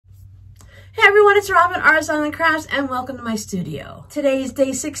Hey everyone, it's Robin, RsIslandCrafts, and welcome to my studio. Today is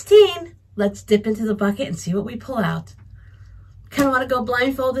day 16. Let's dip into the bucket and see what we pull out. Kind of want to go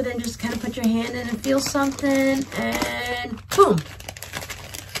blindfolded and just kind of put your hand in and feel something, and boom.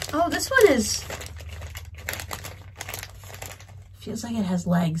 Oh, this one feels like it has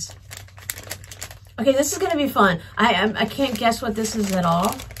legs. Okay, this is going to be fun. I can't guess what this is at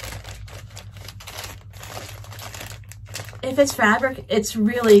all. If it's fabric, it's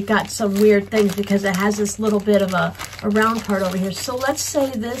really got some weird things because it has this little bit of a round part over here. So let's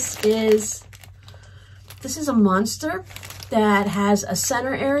say this is a monster that has a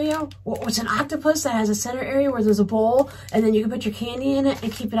center area, or it's an octopus that has a center area where there's a bowl, and then you can put your candy in it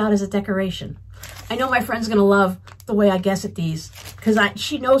and keep it out as a decoration. I know my friend's gonna love the way I guess at these because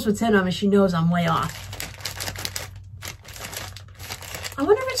she knows what's in them and she knows I'm way off. I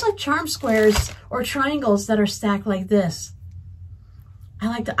wonder if it's like charm squares or triangles that are stacked like this. I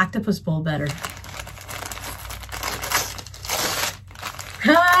like the octopus bowl better.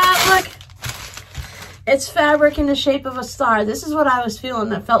 Ah, look! It's fabric in the shape of a star. This is what I was feeling.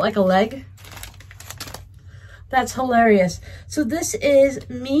 That felt like a leg. That's hilarious. So this is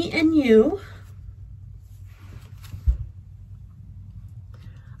me and you.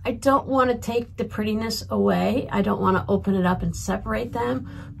 I don't want to take the prettiness away. I don't want to open it up and separate them,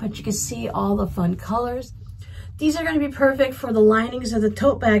 but you can see all the fun colors. These are going to be perfect for the linings of the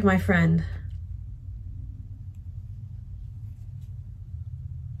tote bag, my friend.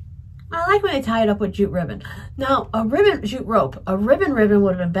 I like when they tie it up with jute ribbon. Now, jute rope. A ribbon would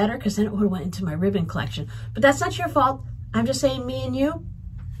have been better because then it would have went into my ribbon collection. But that's not your fault. I'm just saying me and you.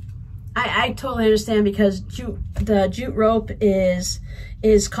 I totally understand because the jute rope is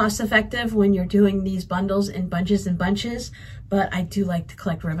cost effective when you're doing these bundles in bunches and bunches, but I do like to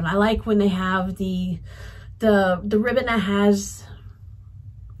collect ribbon. I like when they have the ribbon that has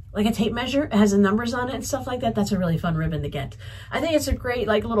like a tape measure, it has the numbers on it and stuff like that. That's a really fun ribbon to get. I think it's a great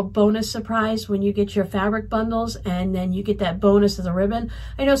like little bonus surprise when you get your fabric bundles and then you get that bonus of the ribbon.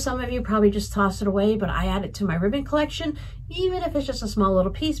 I know some of you probably just toss it away, but I add it to my ribbon collection, even if it's just a small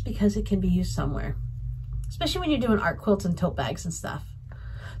little piece because it can be used somewhere, especially when you're doing art quilts and tote bags and stuff.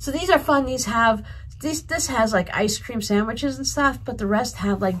 So these are fun. This has like ice cream sandwiches and stuff, but the rest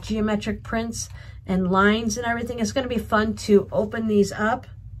have like geometric prints and lines and everything. It's going to be fun to open these up.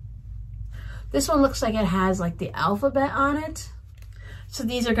 This one looks like it has like the alphabet on it. So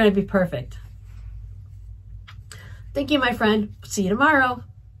these are going to be perfect. Thank you, my friend. See you tomorrow.